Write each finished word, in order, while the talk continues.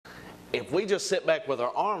if we just sit back with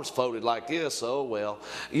our arms folded like this, oh, well,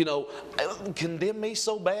 you know, condemn me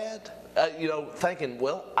so bad, you know, thinking,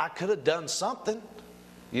 well, I could have done something,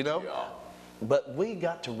 you know. Yeah. But we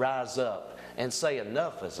got to rise up and say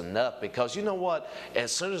enough is enough, because you know what?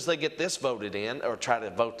 As soon as they get this voted in, or try to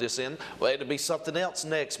vote this in, well, it'll be something else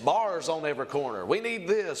next. Bars on every corner. We need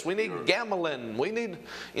this. We need gambling. We need,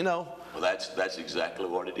 you know. Well, that's exactly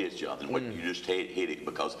what it is, Jonathan. What you just hit it,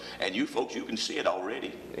 because, and you folks, you can see it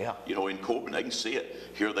already. Yeah. You know, in Corbin, they can see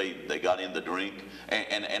it. Here they got in the drink,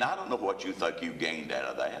 and I don't know what you think you gained out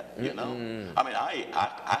of that. You know, I mean,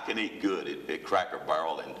 I can eat good at Cracker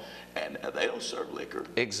Barrel, and they don't serve liquor.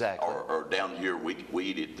 Exactly. Or down here we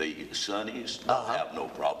eat at the Sonny's. Don't have no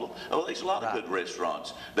problem. Oh, there's a lot of good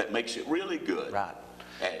restaurants that makes it really good. Right.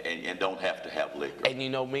 And don't have to have liquor. And you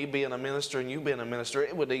know, me being a minister and you being a minister,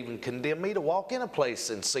 it would even condemn me to walk in a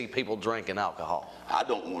place and see people drinking alcohol. I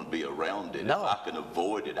don't want to be around it. No. If I can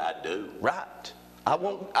avoid it, I do. Right. I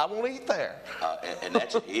won't eat there. And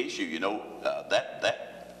that's the issue, you know, that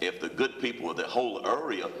if the good people of the whole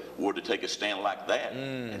area were to take a stand like that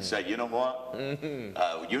and say, you know what,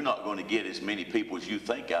 you're not going to get as many people as you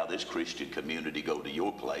think out of this Christian community go to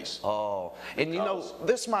your place. Oh, and you know,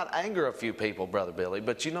 this might anger a few people, Brother Billy,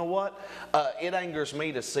 but you know what? It angers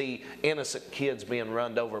me to see innocent kids being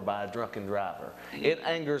run over by a drunken driver. It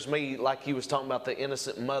angers me, like you was talking about, the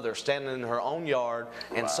innocent mother standing in her own yard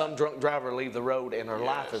and some drunk driver leave the road and her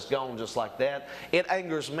life is gone just like that. It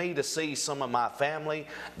angers me to see some of my family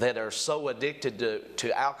that are so addicted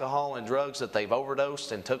to alcohol and drugs that they've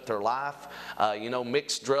overdosed and took their life, you know,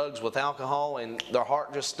 mixed drugs with alcohol and their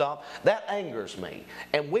heart just stopped. That angers me.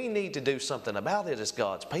 And we need to do something about it as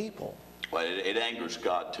God's people. Well, it angers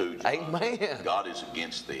God too, John. Amen. God is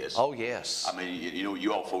against this. Oh, yes. I mean, you know,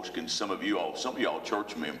 you all folks can, some of y'all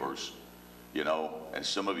church members, you know, and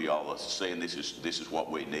some of y'all are saying this is what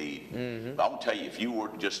we need. But I'm gonna tell you, if you were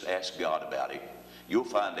to just ask God about it, you'll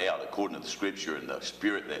find out, according to the Scripture and the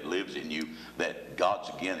Spirit that lives in you, that God's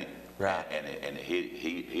against it. Right. And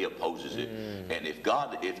he opposes it. And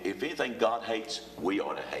if anything God hates, we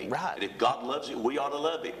ought to hate. Right. And if God loves it, we ought to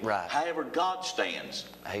love it. Right. However God stands.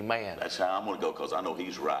 Amen. That's how I'm going to go, because I know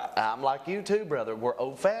He's right. I'm like you too, brother. We're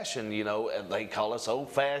old-fashioned, you know, and they call us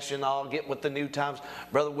old-fashioned. I'll get with the new times.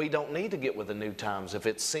 Brother, we don't need to get with the new times. If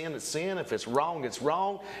it's sin, it's sin. If it's wrong, it's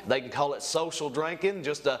wrong. They can call it social drinking,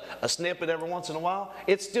 just a snippet every once in a while.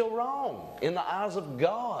 It's still wrong in the eyes of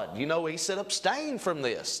God. You know, He said abstain from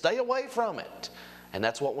this. Stay away from it. And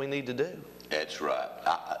that's what we need to do. That's right.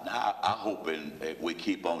 I hope we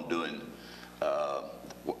keep on doing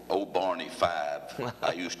old Barney 5.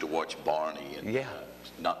 I used to watch Barney, and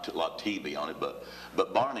not a lot of TV on it,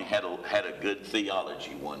 but Barney had a good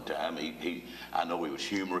theology one time. I know he was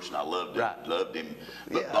humorous, and I loved him.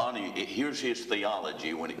 But Barney, here's his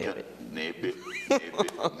theology when it comes. Nip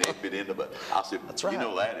it in the butt. I said, you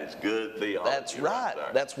know, that is good theology. That's right.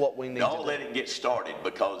 That's what we need to do. Don't let it get started,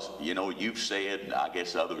 because, you know, you've said, and I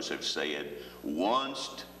guess others have said,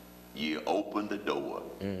 once you open the door.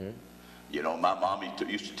 You know, my mom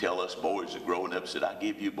used to tell us boys that growing up, said, I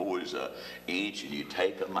give you boys an inch and you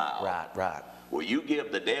take a mile. Right. Well, you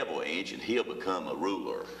give the devil an inch and he'll become a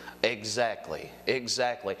ruler. Exactly.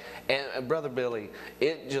 And Brother Billy,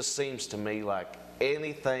 it just seems to me like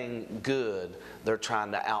anything good, they're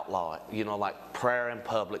trying to outlaw it. You know, like prayer in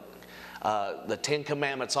public. The 10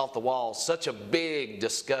 Commandments off the walls, such a big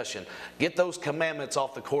discussion. Get those commandments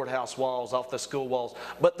off the courthouse walls, off the school walls.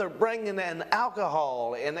 But they're bringing in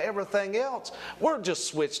alcohol and everything else. We're just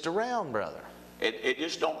switched around, brother. It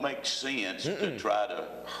just don't make sense to try to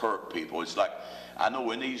hurt people. It's like, I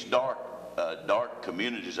know in these dark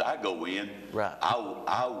communities I go in,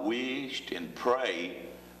 I wished and prayed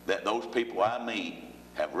that those people I meet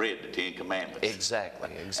have read the 10 Commandments. Exactly.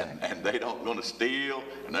 And they don't going to steal,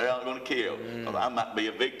 and they're not going to kill. Well, I might be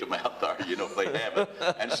a victim out there, you know, if they haven't.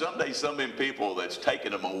 And someday some of them people that's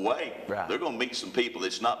taking them away, they're going to meet some people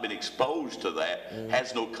that's not been exposed to that,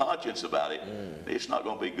 has no conscience about it. It's not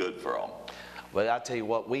going to be good for them. But I tell you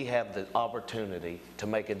what, we have the opportunity to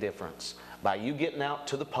make a difference. By you getting out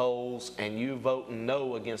to the polls and you voting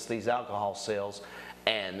no against these alcohol sales,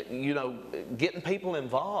 and, you know, getting people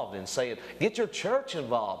involved and saying, get your church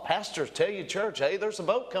involved. Pastors tell your church, hey, there's a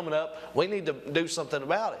vote coming up. We need to do something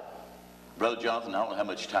about it. Brother Jonathan, I don't know how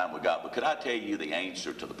much time we got, but could I tell you the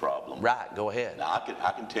answer to the problem? Right, go ahead. Now,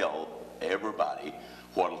 I can tell everybody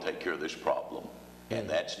what will take care of this problem. And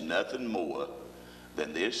that's nothing more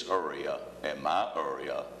than this area and my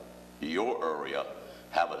area, your area,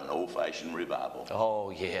 having an old-fashioned revival.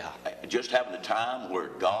 Oh, yeah. Just having a time where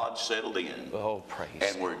God settled in. Oh, praise.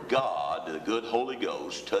 And where God, the good Holy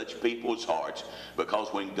Ghost, touched people's hearts.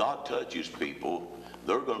 Because when God touches people,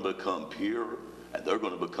 they're going to become pure, and they're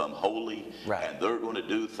going to become holy, right. and they're going to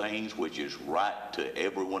do things which is right to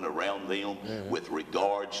everyone around them with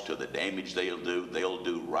regards to the damage they'll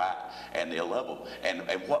do right, and they'll love them.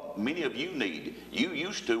 And what many of you need, you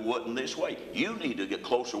used to wasn't this way. You need to get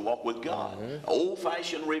closer walk with God.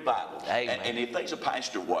 Old-fashioned revival. And if there's a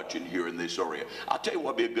pastor watching here in this area, I'll tell you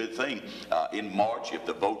what would be a good thing in March, if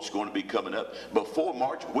the vote's going to be coming up. Before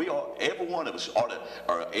March, every one of us ought to,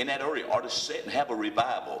 or in that area, ought to sit and have a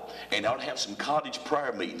revival, and ought to have some cottage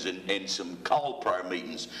prayer meetings and some call prayer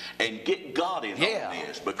meetings, and get God in on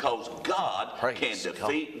this, because God can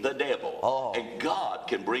defeat the devil, and God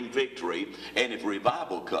can bring victory. And if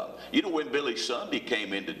revival comes, you know, when Billy Sunday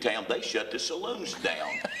came into town, they shut the saloons down.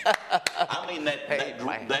 I mean,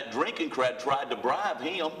 that drinking crowd tried to bribe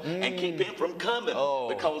him and keep him from coming,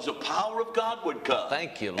 because the power of God would come.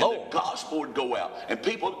 Thank you, and Lord. the gospel would go out, and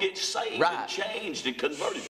people would get saved and changed and converted.